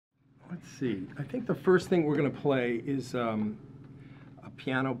Let's see. I think the first thing we're going to play is a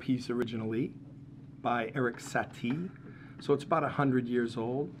piano piece originally by Erik Satie. So it's about 100 years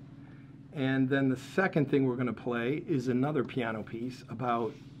old. And then the second thing we're going to play is another piano piece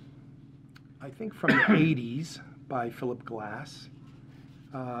about, I think, from the 80s by Philip Glass.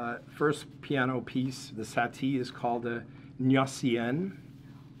 First piano piece, the Satie, is called a Gnossienne.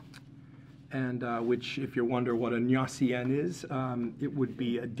 And which, if you wonder what a Gnossienne is, it would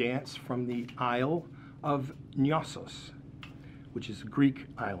be a dance from the Isle of Knossos, which is a Greek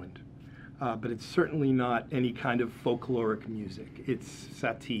island. But it's certainly not any kind of folkloric music. It's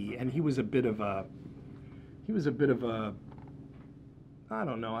Satie, and he was a bit of a, I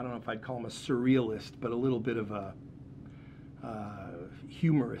don't know if I'd call him a surrealist, but a little bit of a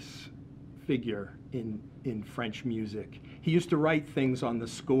humorous figure in French music. He used to write things on the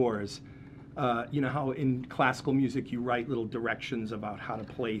scores. You know how in classical music you write little directions about how to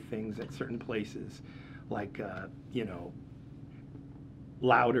play things at certain places, like, you know,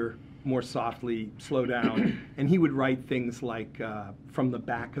 louder, more softly, slow down. And he would write things like from the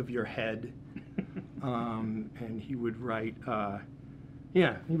back of your head. And he would write,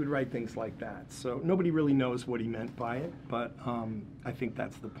 yeah, he would write things like that. So nobody really knows what he meant by it, but I think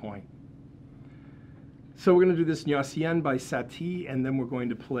that's the point. So we're going to do this Gnossienne by Satie, and then we're going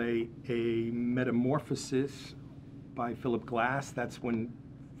to play a Metamorphosis by Philip Glass. That's when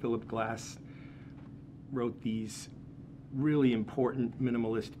Philip Glass wrote these really important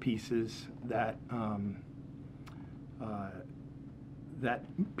minimalist pieces that that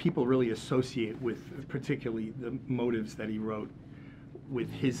people really associate with, particularly the motives that he wrote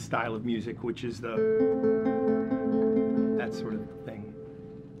with his style of music, which is that sort of thing.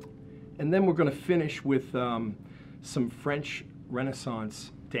 And then we're going to finish with some French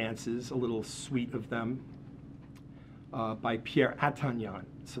Renaissance dances, a little suite of them, by Pierre Attagnan.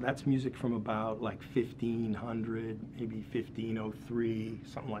 So that's music from about like 1500, maybe 1503,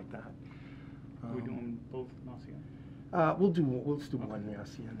 something like that. Are we doing both Gnossienne? We'll do one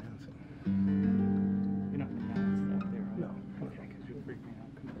Gnossienne. You're not going to balance that there, right? No. Okay, because you'll freak me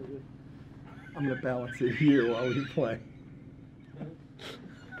out completely. I'm going to balance it here while we play.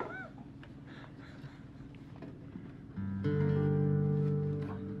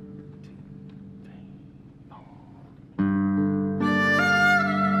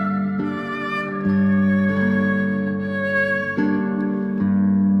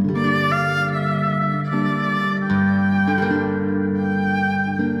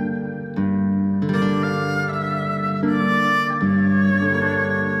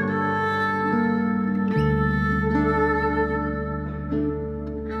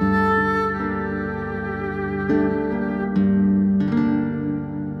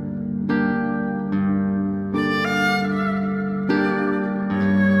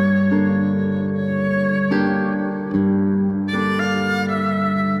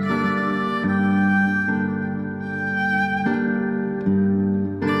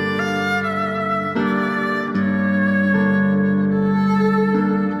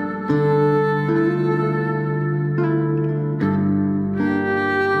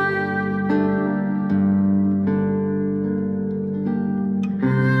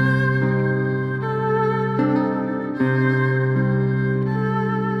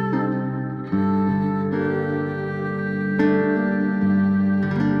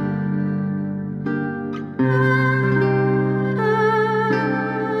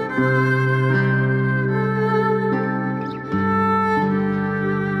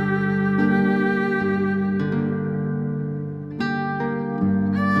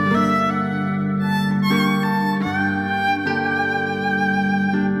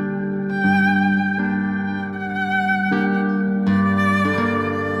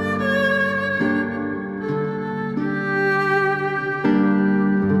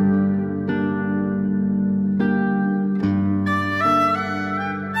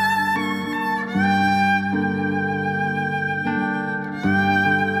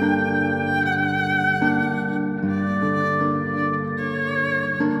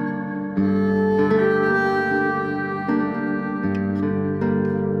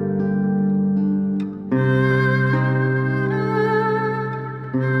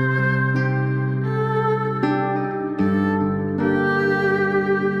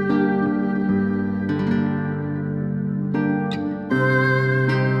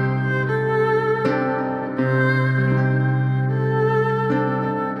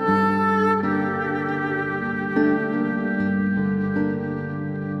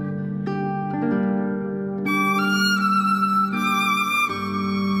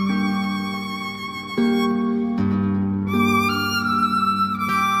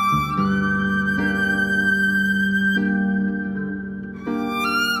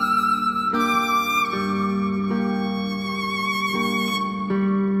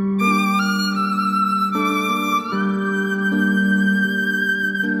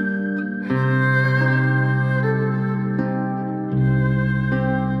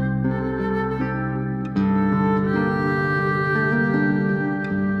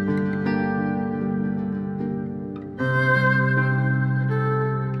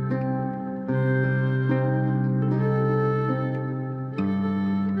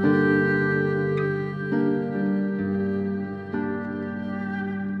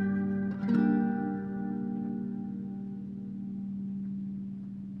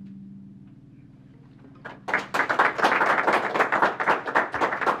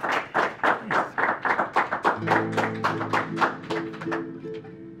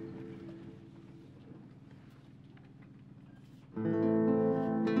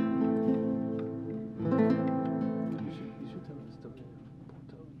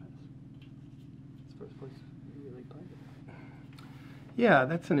 Yeah,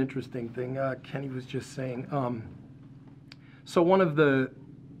 that's an interesting thing. Kenny was just saying. So one of the,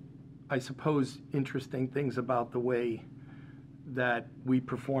 I suppose, interesting things about the way that we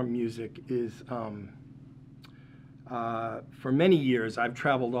perform music is, for many years, I've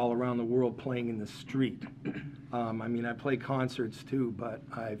traveled all around the world playing in the street. I mean, I play concerts too, but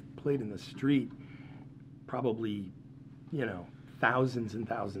I've played in the street probably, you know, thousands and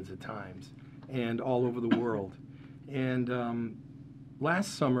thousands of times, and all over the world. And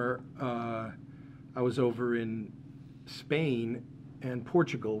last summer, I was over in Spain and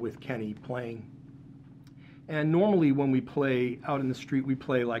Portugal with Kenny playing. And normally when we play out in the street, we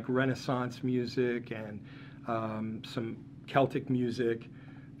play like Renaissance music and some Celtic music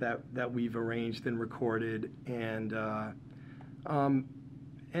that we've arranged and recorded, and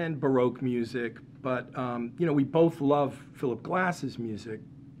Baroque music. But you know, we both love Philip Glass's music.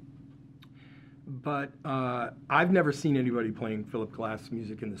 But I've never seen anybody playing Philip Glass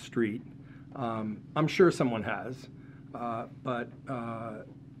music in the street. I'm sure someone has, but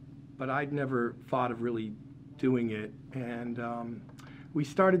I'd never thought of really doing it. And we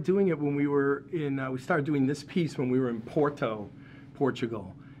started doing it when we were in. We started doing this piece when we were in Porto,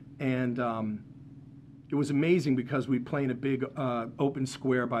 Portugal, and it was amazing because we play in a big open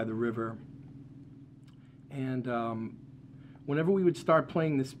square by the river. And whenever we would start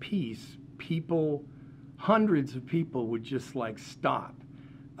playing this piece, people, hundreds of people would just like stop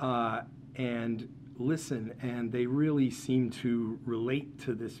and listen, and they really seemed to relate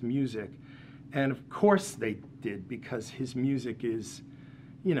to this music. And of course they did, because his music is,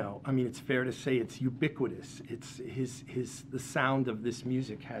 you know, I mean, it's fair to say it's ubiquitous. It's the sound of this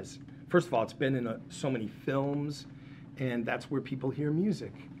music has, first of all, it's been in so many films, and that's where people hear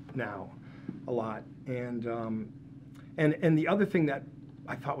music now a lot. And the other thing that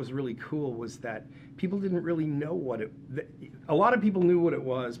I thought was really cool was that people didn't really know what it, a lot of people knew what it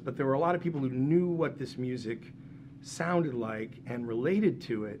was, but there were a lot of people who knew what this music sounded like and related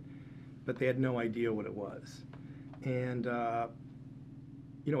to it, but they had no idea what it was. And,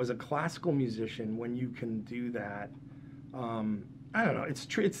 you know, as a classical musician, when you can do that, I don't know, it's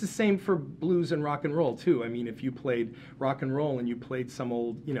the same for blues and rock and roll too. I mean, if you played rock and roll and you played some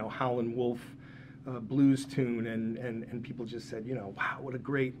old, you know, Howlin' Wolf blues tune, and people just said, you know, wow, what a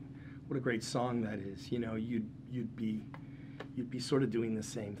great song that is. You know, you'd be sort of doing the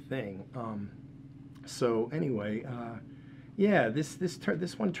same thing. So anyway, yeah,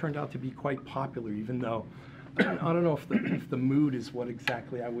 this one turned out to be quite popular, even though I don't know if the mood is what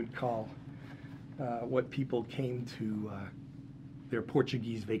exactly I would call what people came to their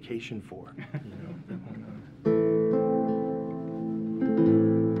Portuguese vacation for. You know.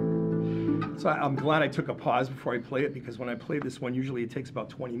 So I'm glad I took a pause before I play it, because when I play this one, usually it takes about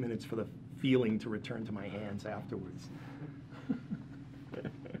 20 minutes for the feeling to return to my hands afterwards.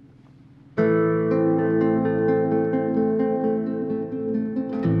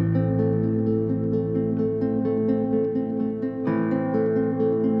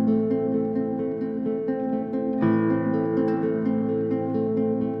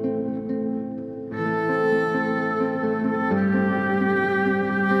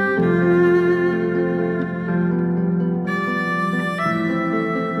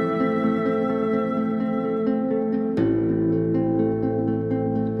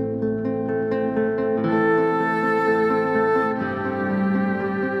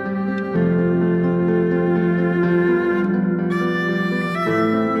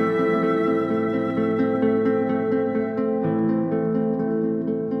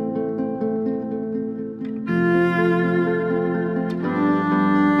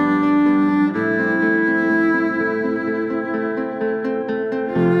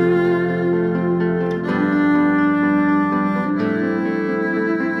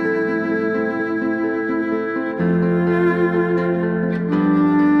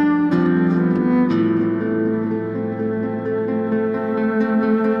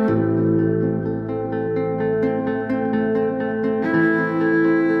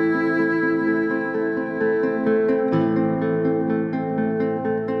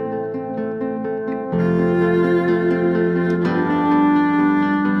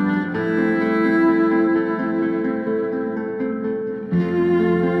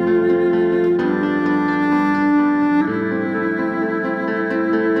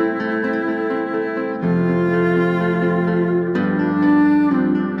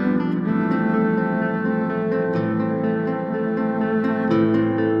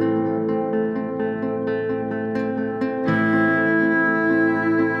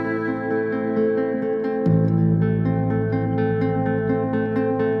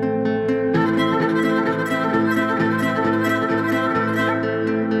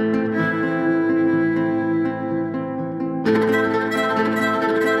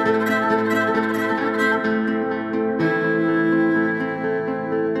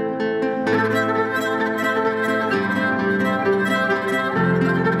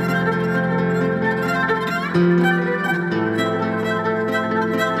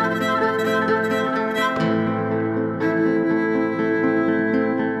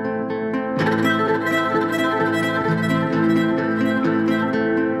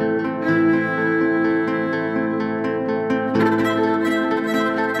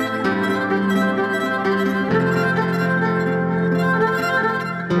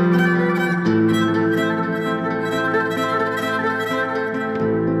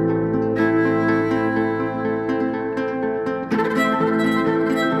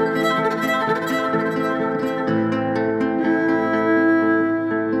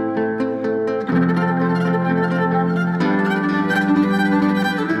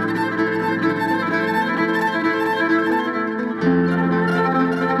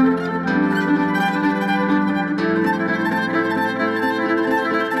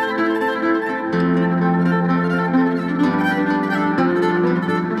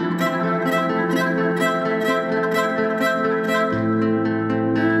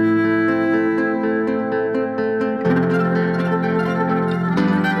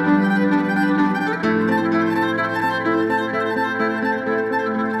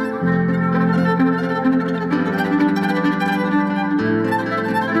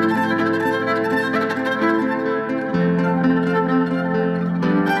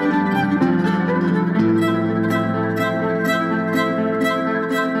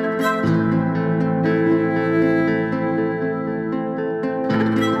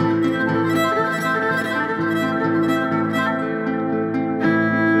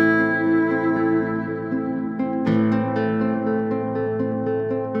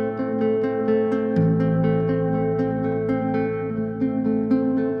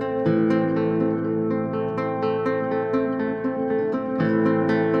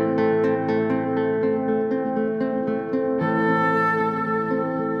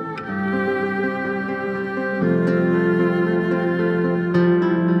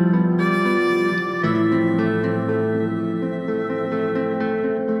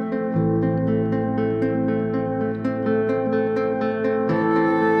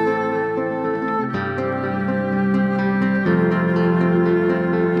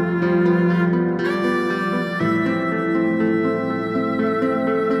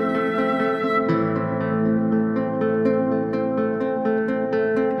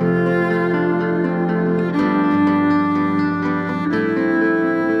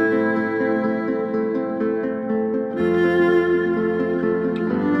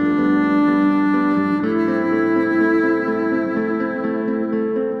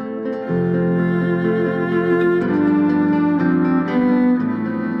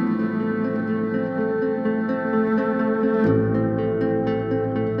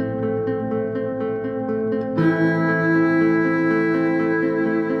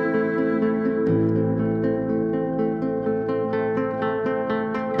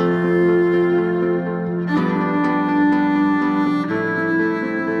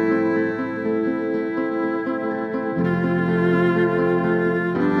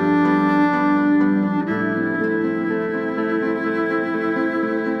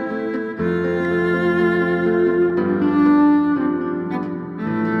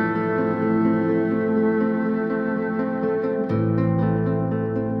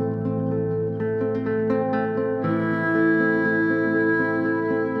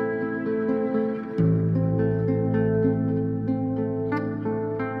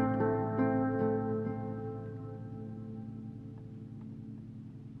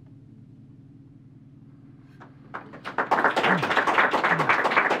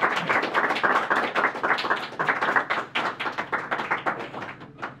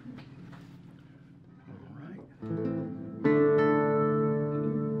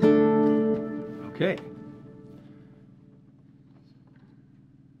 Okay.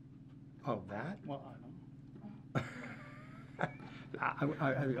 Oh, that? Well, I don't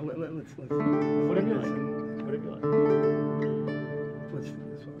Let's Whatever you like. Whatever you like. let's do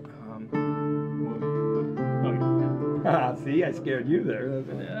this one. Oh, yeah. See, I scared you there.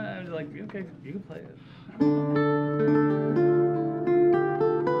 Yeah, I was like, okay, you can play it.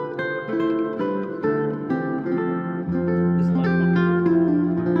 This is last one.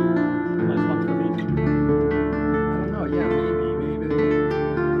 Last one for me. I don't know. Yeah, maybe.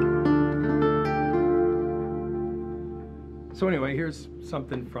 So anyway, here's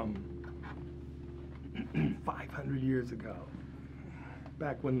something from 500 years ago,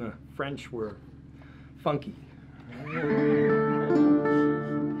 back when the French were funky.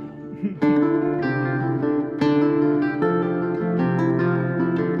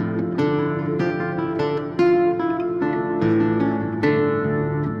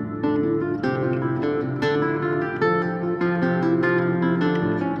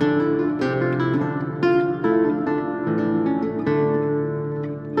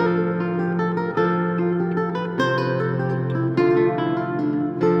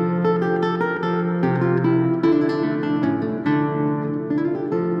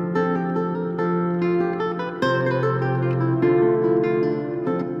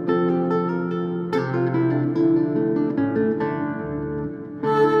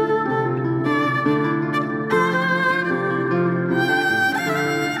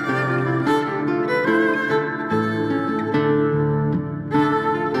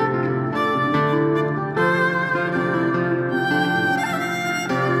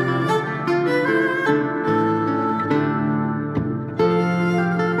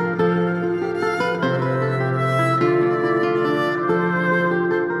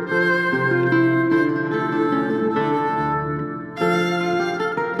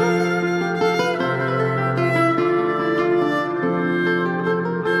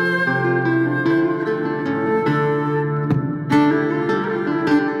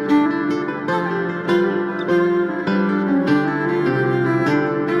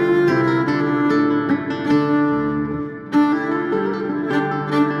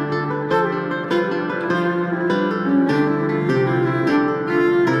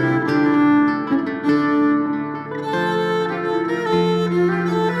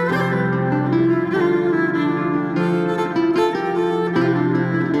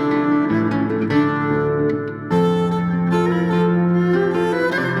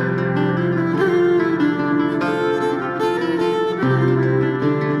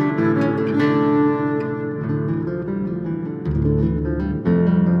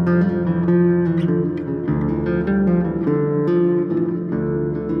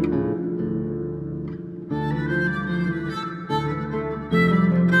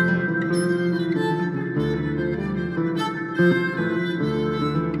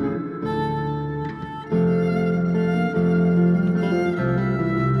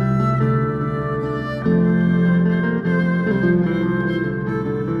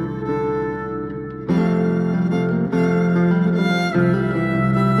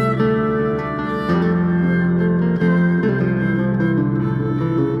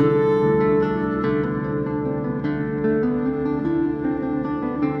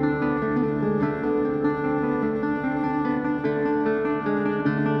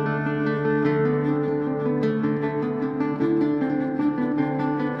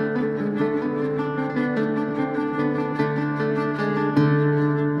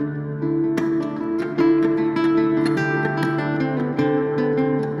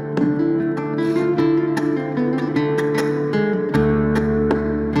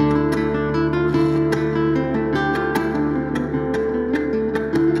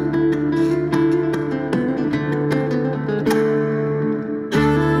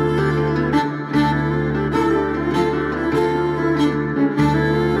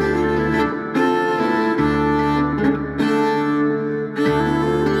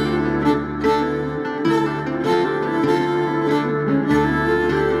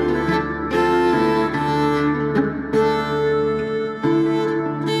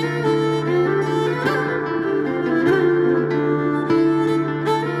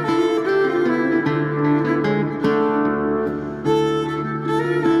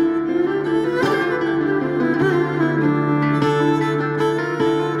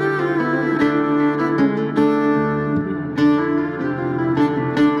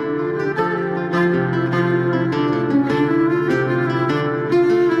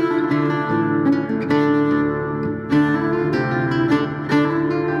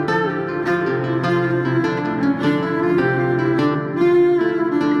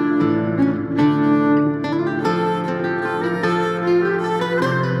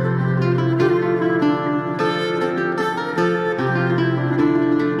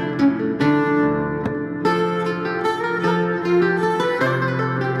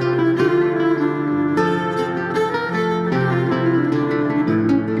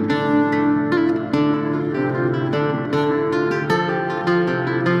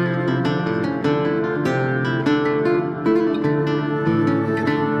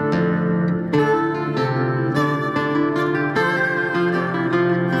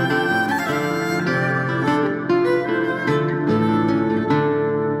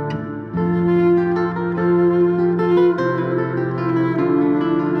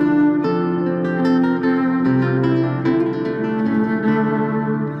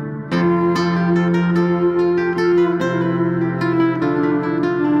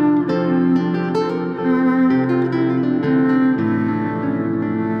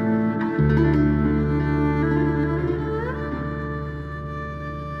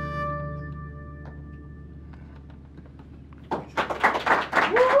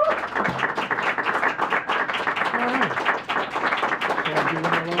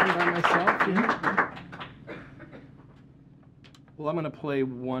 to play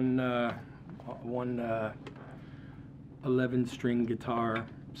one 11-string guitar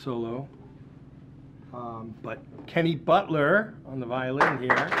solo. But Kenny Butler on the violin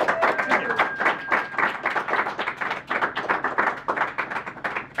here.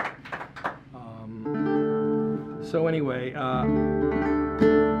 So anyway,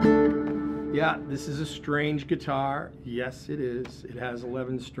 yeah, this is a strange guitar. Yes, it is. It has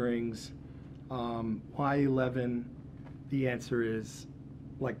 11 strings. Why 11? The answer is,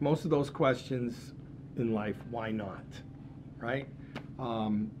 like most of those questions in life, why not, right?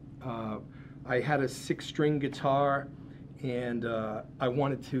 I had a 6-string guitar, and I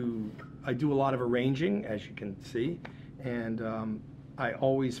do a lot of arranging, as you can see, and I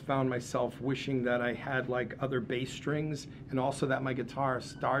always found myself wishing that I had like other bass strings, and also that my guitar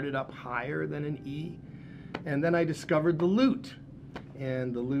started up higher than an E. And then I discovered the lute,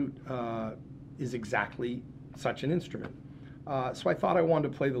 and the lute is exactly such an instrument. So I thought I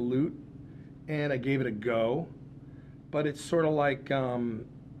wanted to play the lute, and I gave it a go. But it's sort of like,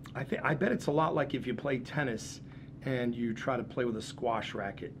 I bet it's a lot like if you play tennis and you try to play with a squash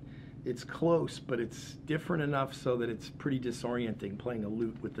racket. It's close, but it's different enough so that it's pretty disorienting playing a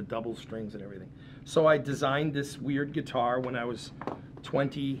lute with the double strings and everything. So I designed this weird guitar when I was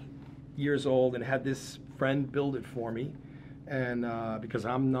 20 years old and had this friend build it for me, and because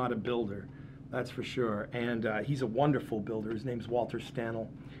I'm not a builder, that's for sure. And he's a wonderful builder. His name's Walter Stanel,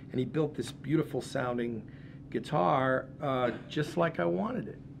 and he built this beautiful sounding guitar just like I wanted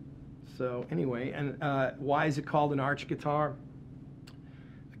it. So anyway, and why is it called an arch guitar?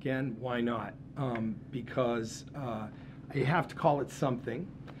 Again, why not? Because you have to call it something.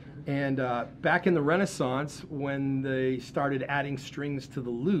 And back in the Renaissance, when they started adding strings to the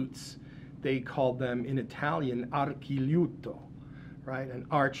lutes, they called them in Italian archiluto, right? An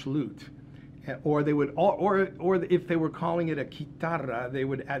arch lute. Or they would, or if they were calling it a chitarra, they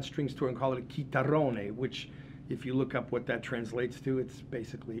would add strings to it and call it a chitarrone, which, if you look up what that translates to, it's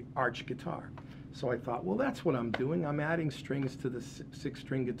basically arch guitar. So I thought, well, that's what I'm doing. I'm adding strings to the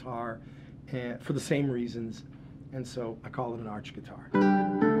 6-string guitar for the same reasons, and so I call it an arch guitar.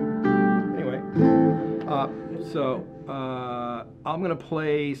 Anyway, I'm going to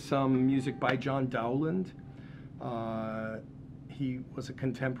play some music by John Dowland. He was a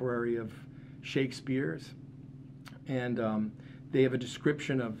contemporary of Shakespeare's, and they have a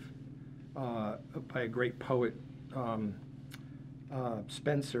description of by a great poet,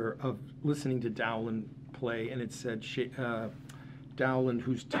 Spenser, of listening to Dowland play, and it said, Dowland,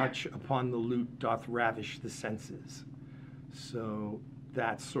 whose touch upon the lute doth ravish the senses. So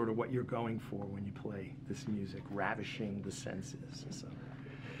that's sort of what you're going for when you play this music, ravishing the senses. So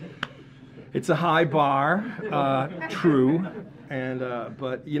it's a high bar, true, and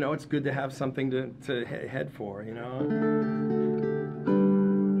but you know, it's good to have something to head for, you know.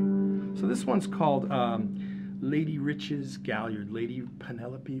 So this one's called Lady Rich's Galliard, Lady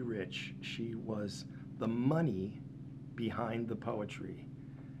Penelope Rich. She was the money behind the poetry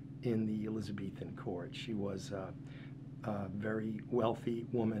in the Elizabethan court. She was a very wealthy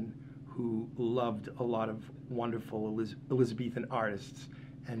woman who loved a lot of wonderful Elizabethan artists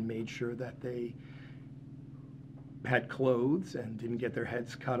and made sure that they had clothes and didn't get their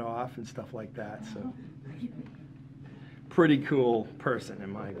heads cut off and stuff like that. So pretty cool person in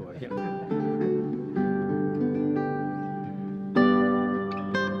my book. Yeah.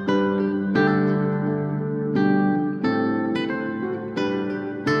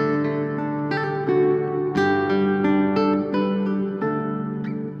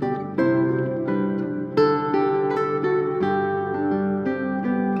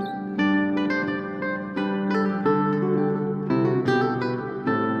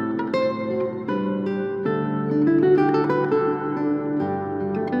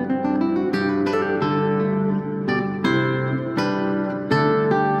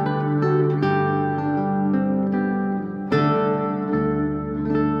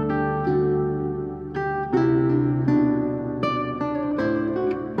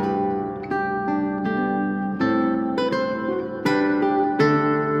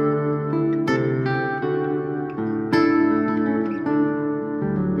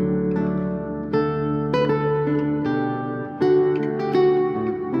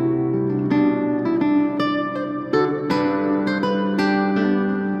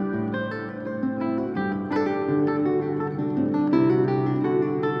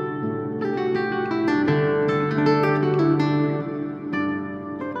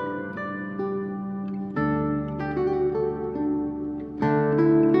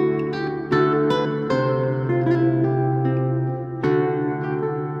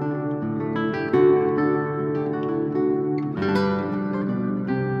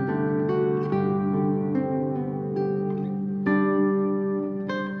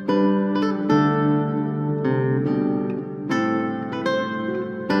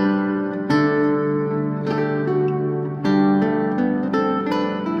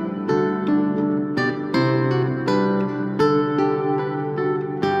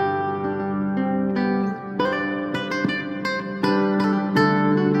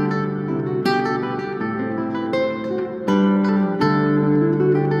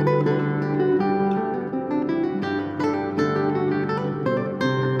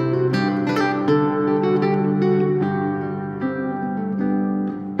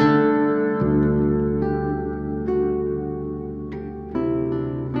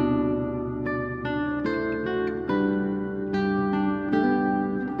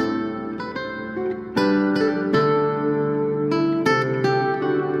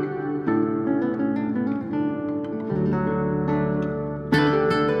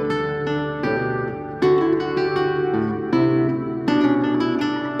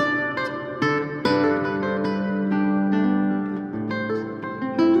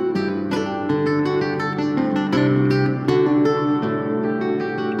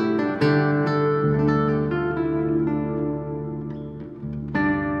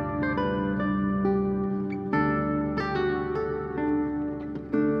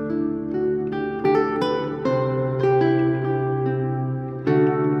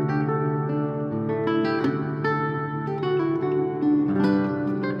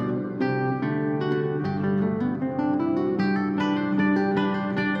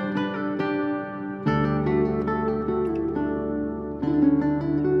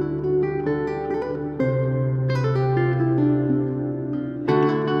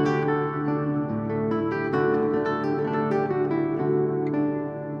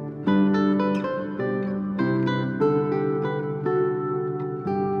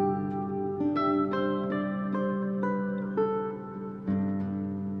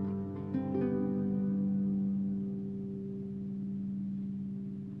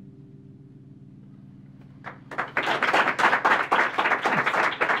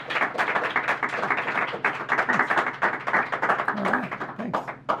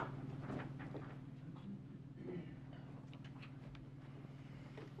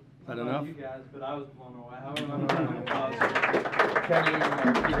 that enough? You guys, but I was blown away. I was Kenny,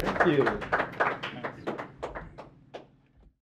 thank you.